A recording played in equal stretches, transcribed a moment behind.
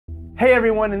Hey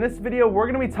everyone, in this video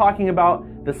we're going to be talking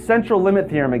about the central limit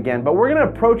theorem again, but we're going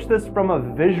to approach this from a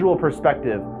visual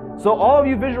perspective. So all of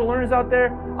you visual learners out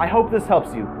there, I hope this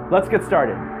helps you. Let's get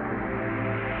started.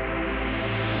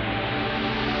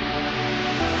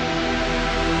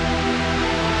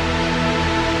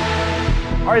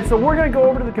 Alright, so we're going to go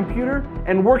over to the computer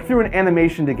and work through an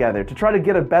animation together to try to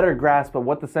get a better grasp of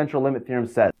what the central limit theorem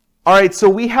says. Alright, so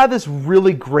we have this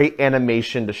really great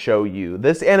animation to show you.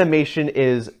 This animation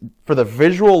is for the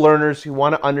visual learners who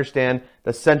want to understand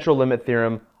the central limit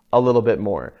theorem a little bit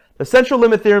more. The central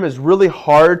limit theorem is really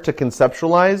hard to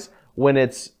conceptualize when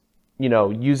it's,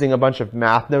 using a bunch of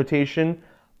math notation,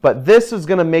 but this is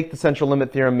going to make the central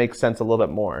limit theorem make sense a little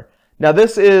bit more. Now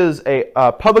this is a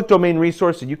public domain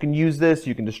resource, so you can use this,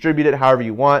 you can distribute it however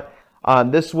you want.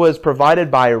 This was provided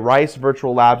by Rice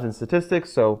Virtual Labs and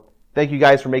Statistics, so thank you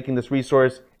guys for making this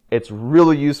resource. It's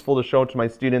really useful to show it to my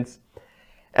students.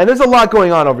 And there's a lot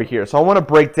going on over here, so I want to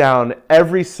break down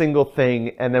every single thing,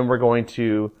 and then we're going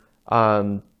to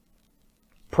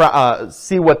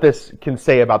see what this can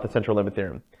say about the central limit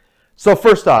theorem. So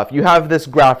first off, you have this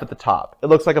graph at the top. It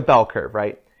looks like a bell curve,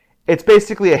 right? It's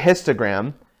basically a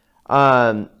histogram.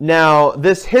 Now,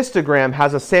 this histogram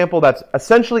has a sample that's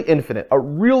essentially infinite, a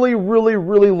really, really,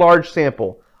 really large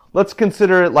sample. Let's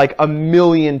consider it like 1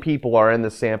 million people are in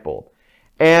this sample.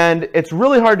 And it's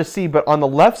really hard to see, but on the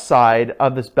left side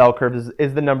of this bell curve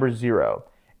is the number 0.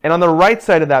 And on the right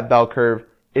side of that bell curve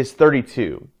is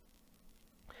 32.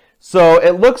 So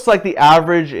it looks like the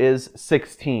average is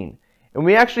 16. And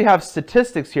we actually have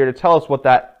statistics here to tell us what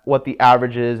the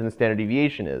average is and the standard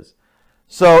deviation is.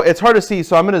 So it's hard to see,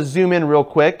 so I'm going to zoom in real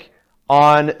quick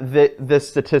on the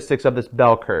statistics of this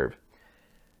bell curve.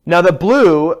 Now the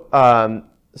blue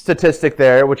statistic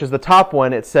there, which is the top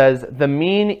one, it says the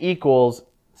mean equals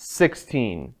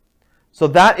 16. So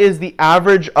that is the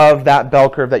average of that bell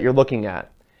curve that you're looking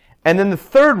at. And then the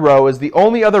third row is the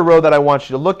only other row that I want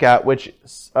you to look at, which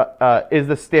is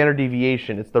the standard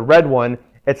deviation. It's the red one.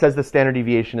 It says the standard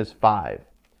deviation is 5.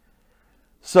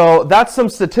 So that's some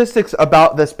statistics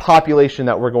about this population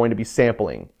that we're going to be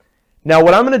sampling. Now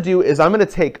what I'm going to do is I'm going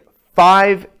to take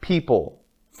 5 people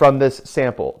from this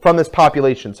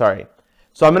population, sorry.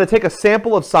 So I'm going to take a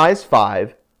sample of size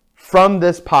 5 from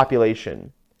this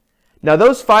population. Now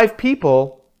those 5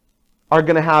 people are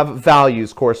going to have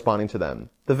values corresponding to them.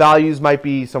 The values might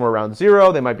be somewhere around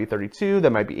 0, they might be 32, they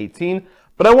might be 18.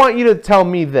 But I want you to tell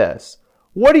me this.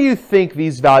 What do you think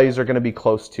these values are going to be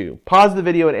close to? Pause the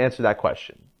video and answer that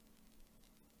question.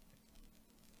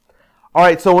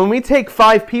 Alright, so when we take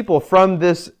 5 people from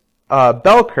this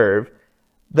bell curve,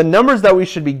 the numbers that we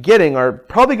should be getting are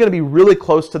probably going to be really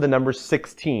close to the number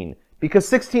 16, because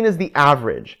 16 is the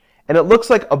average. And it looks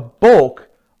like a bulk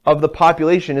of the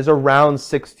population is around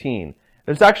 16.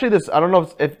 There's actually this, I don't know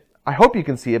if I hope you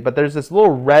can see it, but there's this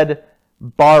little red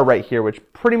bar right here, which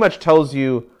pretty much tells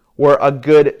you where a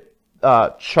good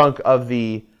chunk of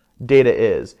the data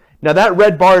is. Now that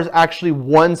red bar is actually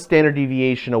 1 standard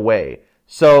deviation away.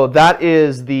 So that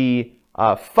is the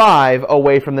 5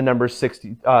 away from the number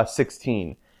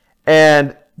 16.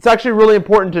 And it's actually really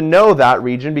important to know that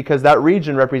region because that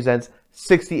region represents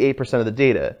 68% of the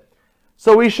data.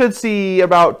 So we should see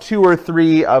about 2 or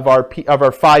 3 of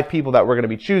our 5 people that we're going to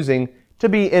be choosing to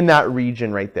be in that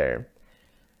region right there.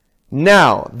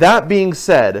 Now, that being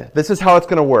said, this is how it's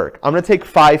going to work. I'm going to take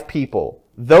 5 people.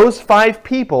 Those 5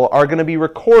 people are going to be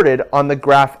recorded on the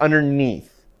graph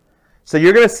underneath. So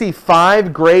you're going to see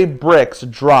 5 gray bricks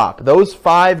drop. Those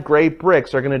 5 gray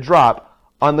bricks are going to drop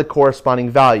on the corresponding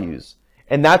values.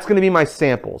 And that's going to be my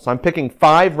sample. So I'm picking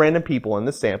 5 random people in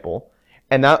the sample,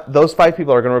 and those 5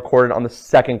 people are going to record it on the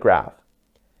second graph.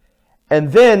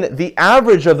 And then the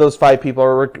average of those 5 people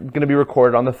are going to be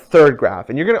recorded on the third graph.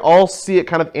 And you're going to all see it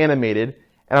kind of animated,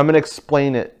 and I'm going to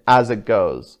explain it as it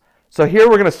goes. So here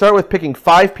we're going to start with picking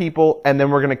 5 people, and then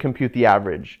we're going to compute the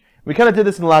average. We kind of did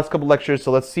this in the last couple lectures,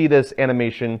 so let's see this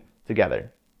animation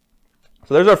together.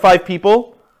 So there's our 5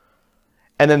 people.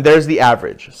 And then there's the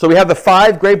average. So we have the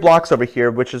 5 gray blocks over here,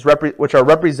 which are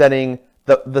representing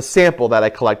the sample that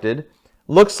I collected.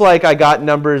 Looks like I got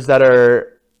numbers that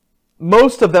are,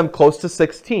 most of them close to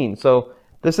 16. So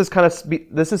this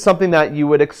is something that you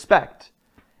would expect.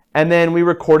 And then we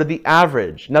recorded the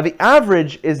average. Now the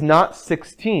average is not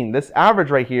 16. This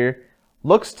average right here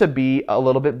looks to be a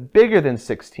little bit bigger than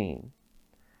 16.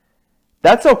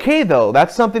 That's okay though.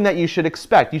 That's something that you should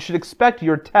expect. You should expect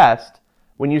your test.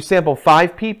 When you sample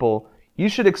 5 people, you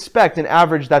should expect an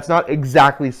average that's not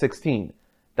exactly 16.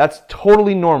 That's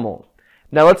totally normal.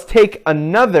 Now let's take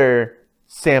another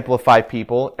sample of 5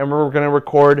 people and we're going to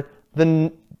record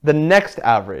the next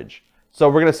average. So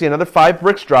we're going to see another 5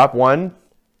 bricks drop. One,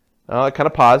 it kind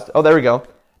of paused. Oh, there we go.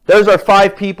 There's our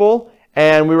 5 people,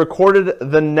 and we recorded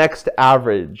the next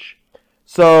average.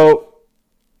 So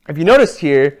if you notice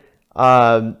here,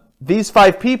 these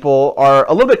 5 people are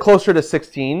a little bit closer to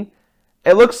 16.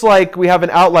 It looks like we have an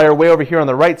outlier way over here on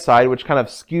the right side, which kind of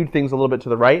skewed things a little bit to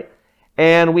the right.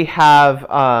 And we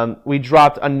have, we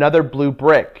dropped another blue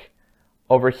brick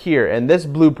over here. And this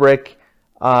blue brick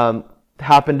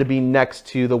happened to be next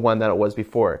to the one that it was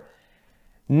before.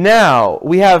 Now,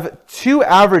 we have 2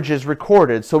 averages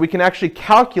recorded, so we can actually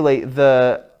calculate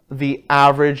the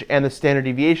average and the standard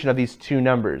deviation of these 2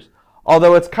 numbers.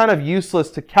 Although it's kind of useless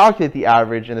to calculate the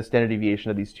average and the standard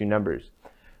deviation of these 2 numbers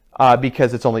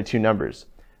because it's only 2 numbers.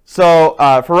 So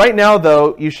for right now,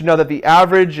 though, you should know that the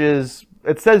average is,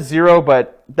 it says 0,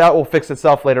 but that will fix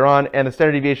itself later on, and the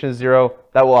standard deviation is 0.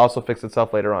 That will also fix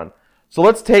itself later on. So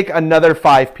let's take another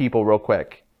 5 people real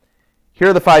quick. Here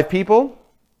are the 5 people.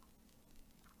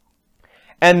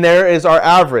 And there is our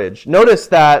average. Notice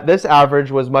that this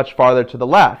average was much farther to the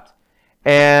left.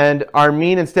 And our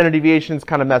mean and standard deviation is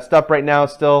kind of messed up right now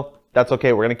still. That's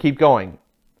okay. We're going to keep going.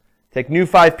 Take new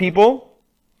 5 people.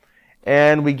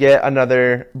 And we get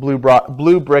another blue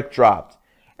brick dropped.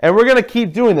 And we're going to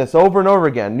keep doing this over and over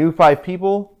again. New 5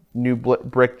 people, new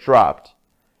brick dropped.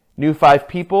 New 5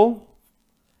 people,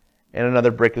 and another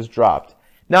brick is dropped.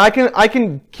 Now I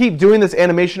can keep doing this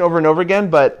animation over and over again,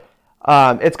 but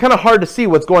it's kind of hard to see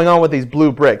what's going on with these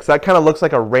blue bricks. That kind of looks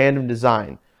like a random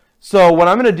design. So what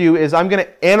I'm going to do is I'm going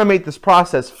to animate this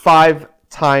process 5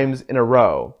 times in a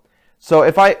row. So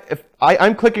if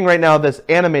I'm clicking right now this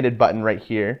animated button right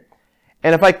here,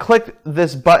 and if I click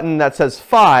this button that says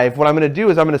 5, what I'm going to do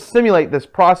is I'm going to simulate this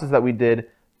process that we did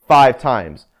 5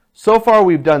 times. So far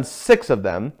we've done 6 of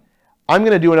them. I'm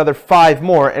going to do another 5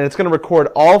 more, and it's going to record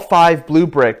all 5 blue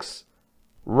bricks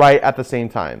right at the same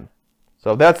time.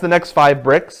 So that's the next 5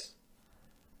 bricks.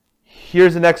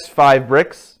 Here's the next 5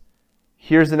 bricks.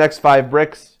 Here's the next 5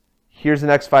 bricks. Here's the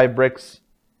next 5 bricks.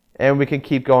 And we can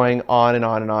keep going on and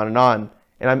on and on and on.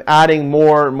 And I'm adding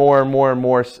more and more and more and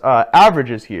more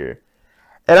averages here.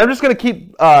 And I'm just going to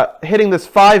keep hitting this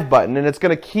 5 button, and it's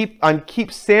going to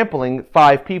keep sampling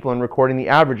 5 people and recording the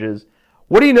averages.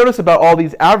 What do you notice about all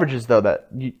these averages, though, that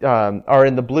are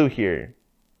in the blue here?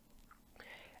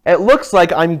 It looks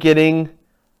like I'm getting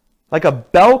like a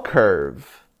bell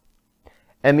curve.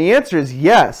 And the answer is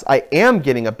yes, I am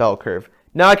getting a bell curve.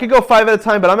 Now, I could go 5 at a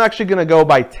time, but I'm actually going to go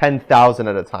by 10,000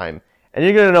 at a time. And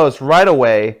you're going to notice right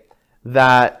away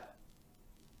that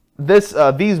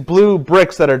these blue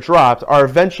bricks that are dropped are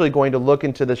eventually going to look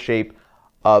into the shape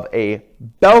of a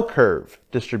bell curve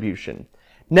distribution.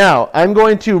 Now, I'm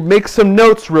going to make some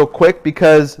notes real quick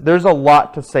because there's a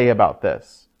lot to say about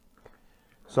this.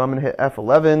 So I'm going to hit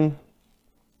F11,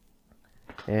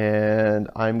 and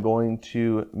I'm going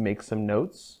to make some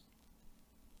notes.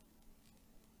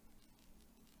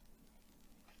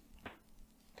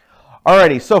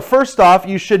 Alrighty, so first off,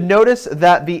 you should notice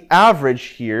that the average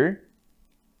here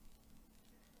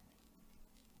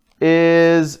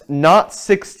is not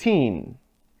 16.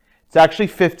 It's actually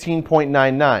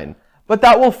 15.99. But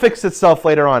that will fix itself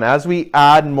later on. As we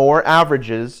add more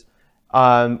averages,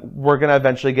 we're going to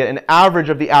eventually get an average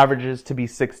of the averages to be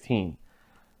 16.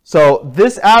 So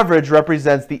this average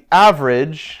represents the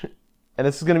average, and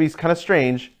this is going to be kind of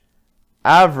strange,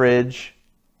 average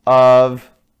of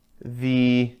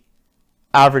the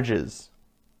averages.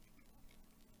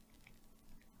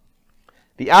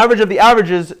 The average of the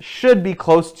averages should be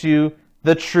close to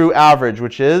the true average,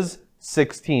 which is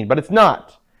 16, but it's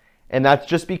not. And that's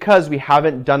just because we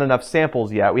haven't done enough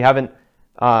samples yet. We haven't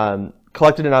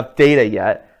collected enough data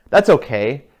yet. That's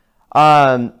okay.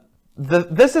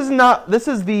 This is not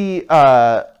the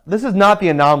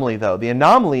anomaly, though. The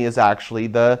anomaly is actually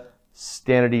the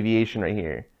standard deviation right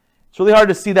here. It's really hard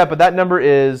to see that, but that number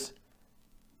is,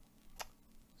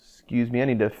 excuse me, I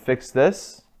need to fix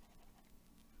this.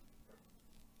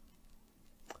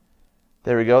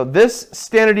 There we go. This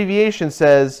standard deviation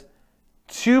says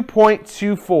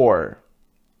 2.24.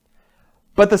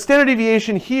 But the standard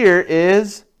deviation here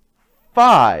is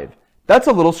 5. That's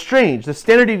a little strange. The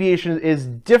standard deviation is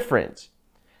different.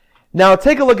 Now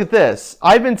take a look at this.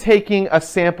 I've been taking a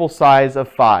sample size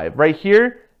of 5. Right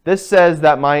here, this says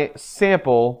that my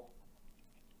sample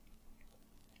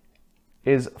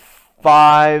is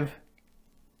 5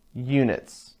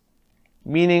 units.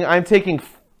 Meaning I'm taking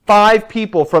 5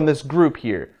 people from this group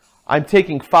here. I'm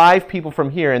taking 5 people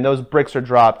from here, and those bricks are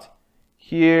dropped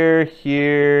here,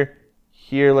 here,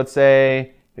 here, let's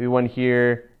say, maybe one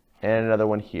here, and another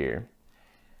one here.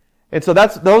 And so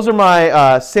those are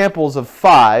my samples of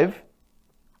 5.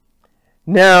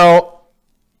 Now,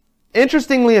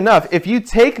 interestingly enough, if you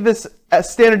take this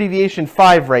standard deviation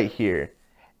 5 right here,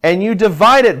 and you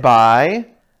divide it by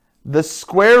the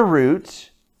square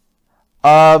root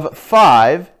of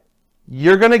 5,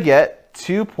 you're going to get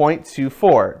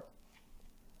 2.24.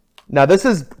 Now this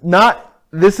is not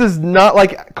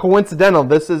like coincidental.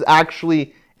 This is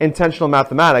actually intentional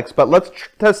mathematics, but let's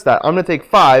test that. I'm going to take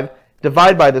 5,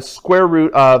 divide by the square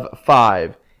root of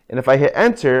 5. And if I hit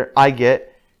enter, I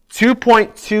get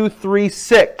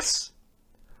 2.236,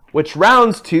 which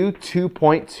rounds to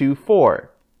 2.24.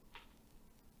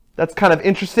 That's kind of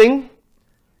interesting.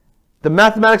 The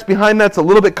mathematics behind that's a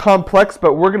little bit complex,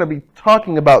 but we're going to be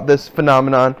talking about this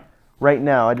phenomenon right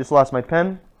now. I just lost my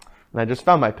pen, and I just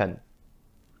found my pen.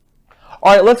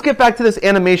 All right, let's get back to this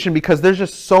animation because there's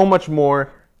just so much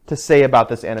more to say about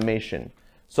this animation.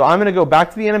 So I'm going to go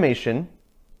back to the animation,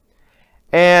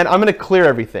 and I'm going to clear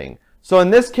everything. So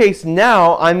in this case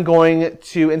now, I'm going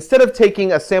to, instead of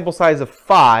taking a sample size of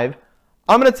 5,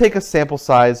 I'm going to take a sample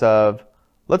size of,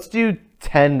 let's do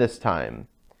 10 this time.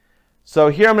 So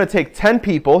here I'm going to take 10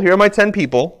 people. Here are my 10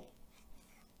 people.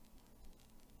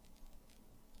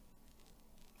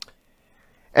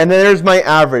 And then there's my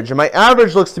average. And my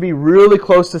average looks to be really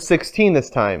close to 16 this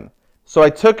time. So I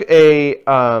took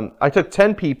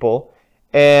 10 people,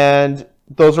 and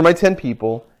those are my 10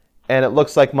 people. And it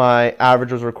looks like my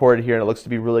average was recorded here, and it looks to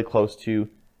be really close to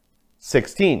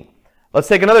 16. Let's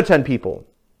take another 10 people.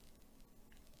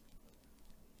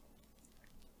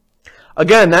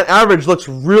 Again, that average looks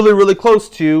really, really close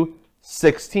to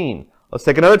 16. Let's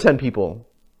take another 10 people.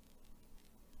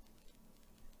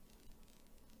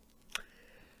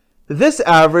 This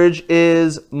average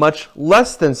is much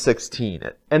less than 16.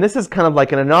 And this is kind of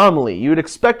like an anomaly. You would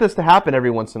expect this to happen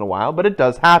every once in a while, but it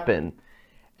does happen.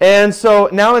 And so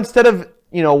now instead of,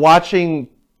 watching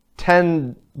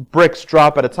 10 bricks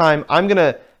drop at a time, I'm going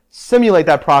to simulate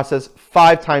that process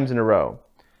 5 times in a row.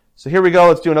 So here we go.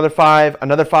 Let's do another 5,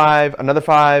 another 5, another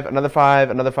 5, another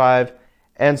 5, another 5,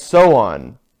 and so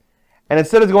on. And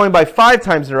instead of going by 5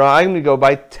 times in a row, I'm going to go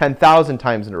by 10,000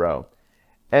 times in a row.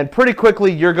 And pretty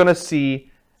quickly, you're going to see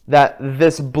that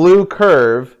this blue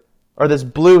curve, or this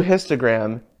blue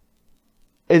histogram,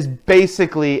 is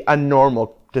basically a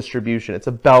normal distribution. It's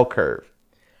a bell curve.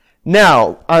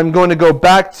 Now, I'm going to go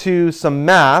back to some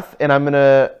math, and I'm going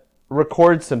to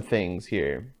record some things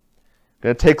here. I'm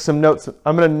going to take some notes.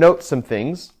 I'm going to note some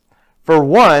things. For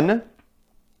one,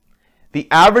 the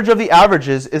average of the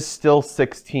averages is still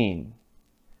 16,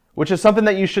 which is something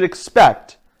that you should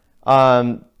expect.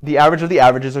 The average of the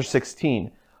averages are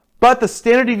 16. But the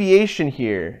standard deviation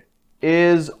here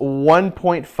is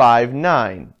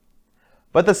 1.59.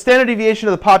 But the standard deviation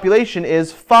of the population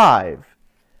is 5.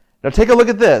 Now take a look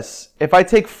at this. If I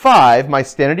take 5, my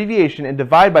standard deviation, and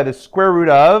divide by the square root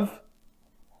of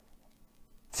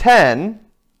 10,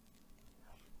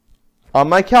 on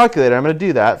my calculator, I'm going to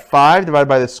do that. 5 divided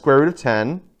by the square root of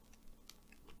 10,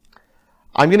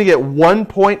 I'm going to get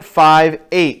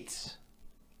 1.58.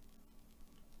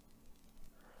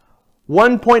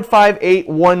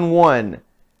 1.5811.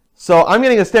 So I'm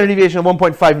getting a standard deviation of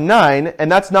 1.59,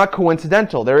 and that's not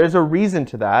coincidental. There is a reason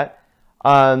to that.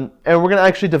 And we're going to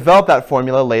actually develop that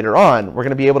formula later on. We're going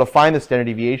to be able to find the standard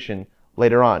deviation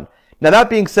later on. Now that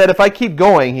being said, if I keep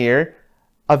going here,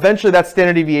 eventually that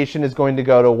standard deviation is going to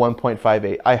go to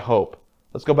 1.58, I hope.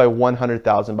 Let's go by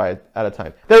 100,000 at a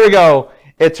time. There we go.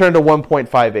 It turned to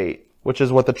 1.58, which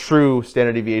is what the true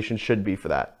standard deviation should be for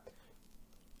that.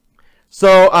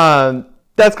 So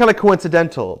that's kind of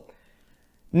coincidental.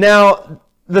 Now,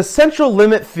 the central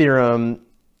limit theorem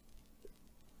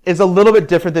is a little bit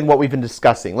different than what we've been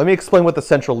discussing. Let me explain what the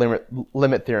central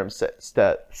limit theorem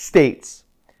states.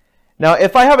 Now,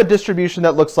 if I have a distribution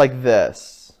that looks like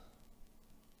this,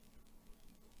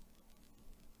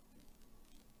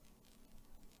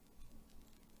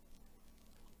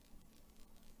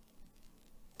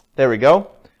 there we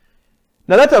go.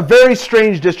 Now, that's a very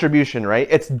strange distribution, right?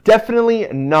 It's definitely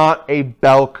not a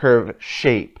bell curve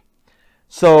shape.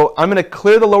 So I'm going to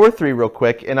clear the lower 3 real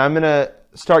quick, and I'm going to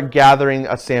start gathering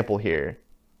a sample here.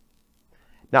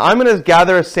 Now I'm going to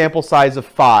gather a sample size of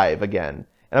 5 again,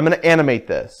 and I'm going to animate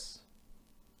this.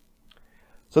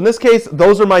 So in this case,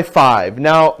 those are my 5.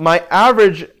 Now my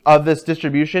average of this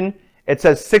distribution, it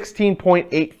says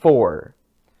 16.84.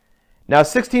 Now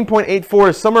 16.84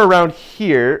 is somewhere around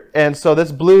here, and so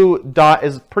this blue dot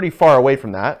is pretty far away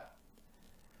from that.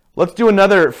 Let's do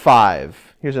another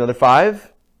 5. Here's another 5.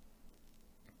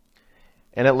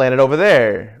 And it landed over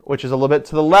there, which is a little bit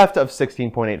to the left of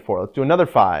 16.84. Let's do another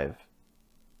 5.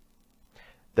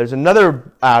 There's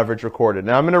another average recorded.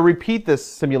 Now I'm going to repeat this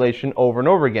simulation over and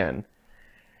over again.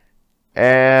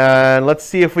 And let's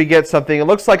see if we get something. It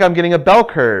looks like I'm getting a bell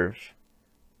curve.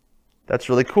 That's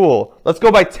really cool. Let's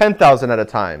go by 10,000 at a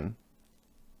time.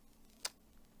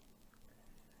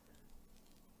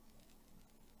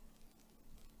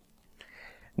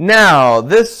 Now,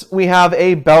 we have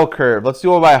a bell curve. Let's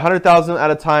do it by 100,000 at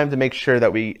a time to make sure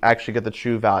that we actually get the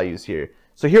true values here.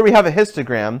 So here we have a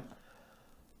histogram,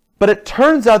 but it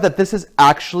turns out that this is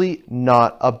actually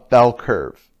not a bell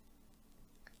curve.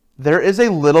 There is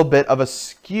a little bit of a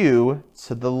skew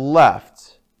to the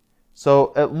left.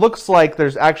 So it looks like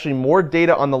there's actually more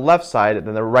data on the left side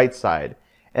than the right side.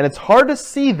 And it's hard to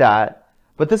see that,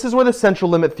 but this is where the central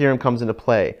limit theorem comes into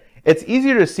play. It's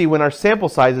easier to see when our sample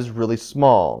size is really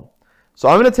small. So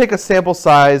I'm going to take a sample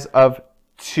size of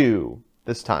 2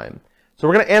 this time. So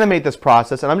we're going to animate this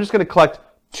process, and I'm just going to collect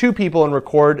 2 people and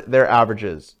record their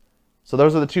averages. So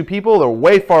those are the 2 people. They're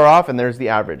way far off, and there's the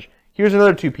average. Here's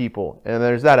another 2 people, and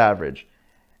there's that average.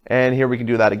 And here we can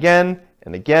do that again,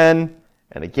 and again,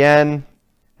 and again,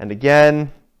 and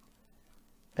again,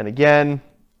 and again.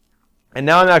 And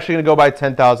now I'm actually going to go by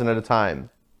 10,000 at a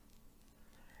time.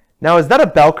 Now, is that a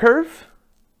bell curve?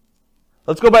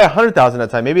 Let's go by 100,000 at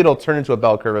a time. Maybe it'll turn into a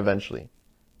bell curve eventually.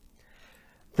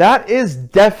 That is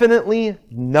definitely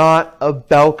not a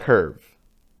bell curve.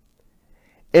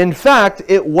 In fact,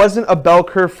 it wasn't a bell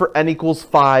curve for n equals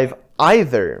 5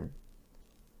 either.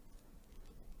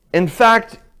 In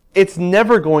fact, it's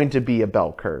never going to be a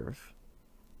bell curve.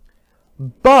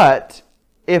 But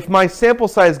if my sample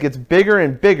size gets bigger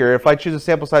and bigger, if I choose a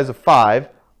sample size of 5,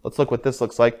 let's look what this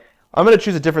looks like. I'm going to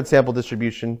choose a different sample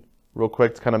distribution real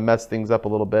quick to kind of mess things up a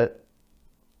little bit.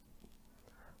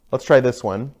 Let's try this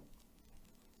one.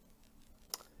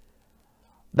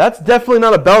 That's definitely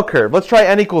not a bell curve. Let's try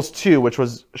n equals 2, which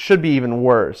should be even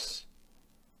worse.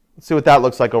 Let's see what that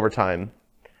looks like over time.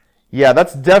 Yeah,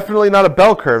 that's definitely not a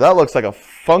bell curve. That looks like a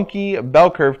funky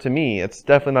bell curve to me. It's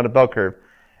definitely not a bell curve.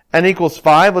 N equals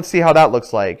 5, let's see how that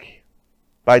looks like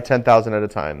by 10,000 at a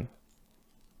time.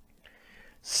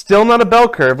 Still not a bell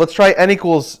curve. Let's try n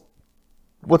equals,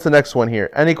 what's the next one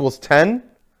here? N equals 10.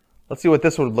 Let's see what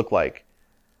this would look like.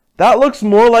 That looks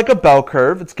more like a bell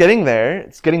curve. It's getting there.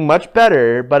 It's getting much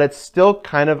better, but it's still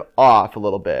kind of off a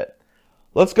little bit.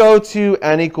 Let's go to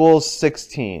n equals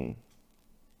 16.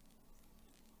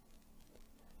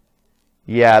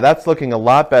 Yeah, that's looking a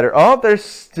lot better. Oh, there's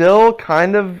still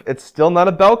it's still not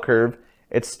a bell curve.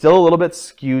 It's still a little bit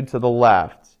skewed to the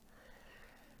left.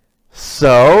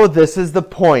 So this is the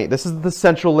point. This is the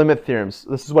central limit theorems.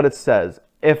 This is what it says.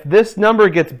 If this number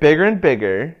gets bigger and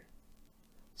bigger,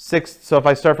 so if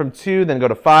I start from 2, then go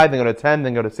to 5, then go to 10,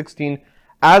 then go to 16,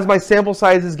 as my sample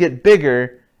sizes get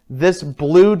bigger, this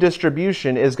blue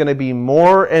distribution is going to be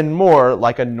more and more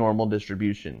like a normal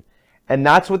distribution. And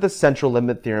that's what the central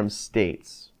limit theorem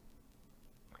states.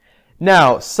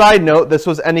 Now, side note, this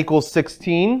was n equals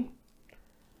 16.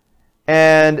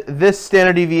 And this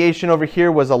standard deviation over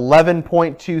here was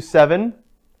 11.27.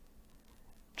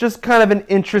 Just kind of an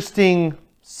interesting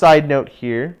side note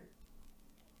here.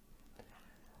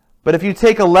 But if you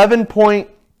take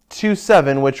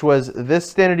 11.27, which was this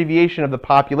standard deviation of the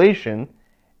population,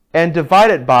 and divide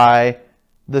it by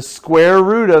the square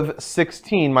root of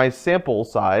 16, my sample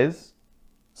sizes,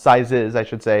 I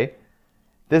should say,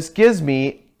 this gives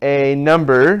me a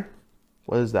number,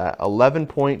 what is that?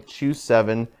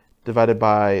 11.27 divided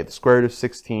by the square root of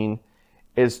 16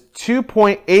 is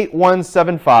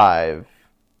 2.8175.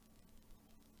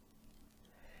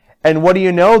 And what do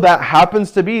you know? That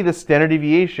happens to be the standard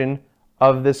deviation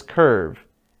of this curve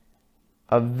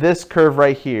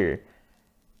right here.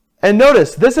 And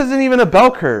notice, this isn't even a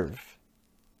bell curve.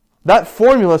 That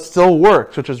formula still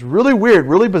works, which is really weird,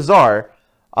 really bizarre.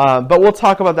 But we'll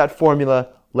talk about that formula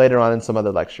later on in some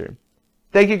other lecture.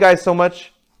 Thank you guys so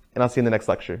much, and I'll see you in the next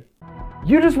lecture.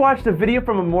 You just watched a video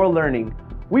from More Learning.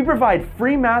 We provide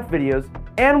free math videos,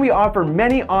 and we offer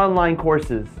many online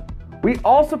courses. We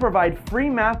also provide free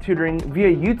math tutoring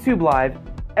via YouTube Live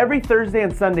every Thursday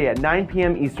and Sunday at 9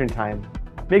 p.m. Eastern Time.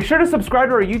 Make sure to subscribe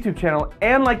to our YouTube channel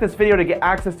and like this video to get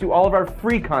access to all of our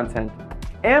free content.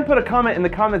 And put a comment in the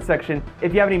comment section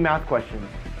if you have any math questions.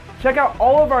 Check out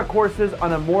all of our courses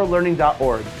on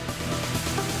amorelearning.org.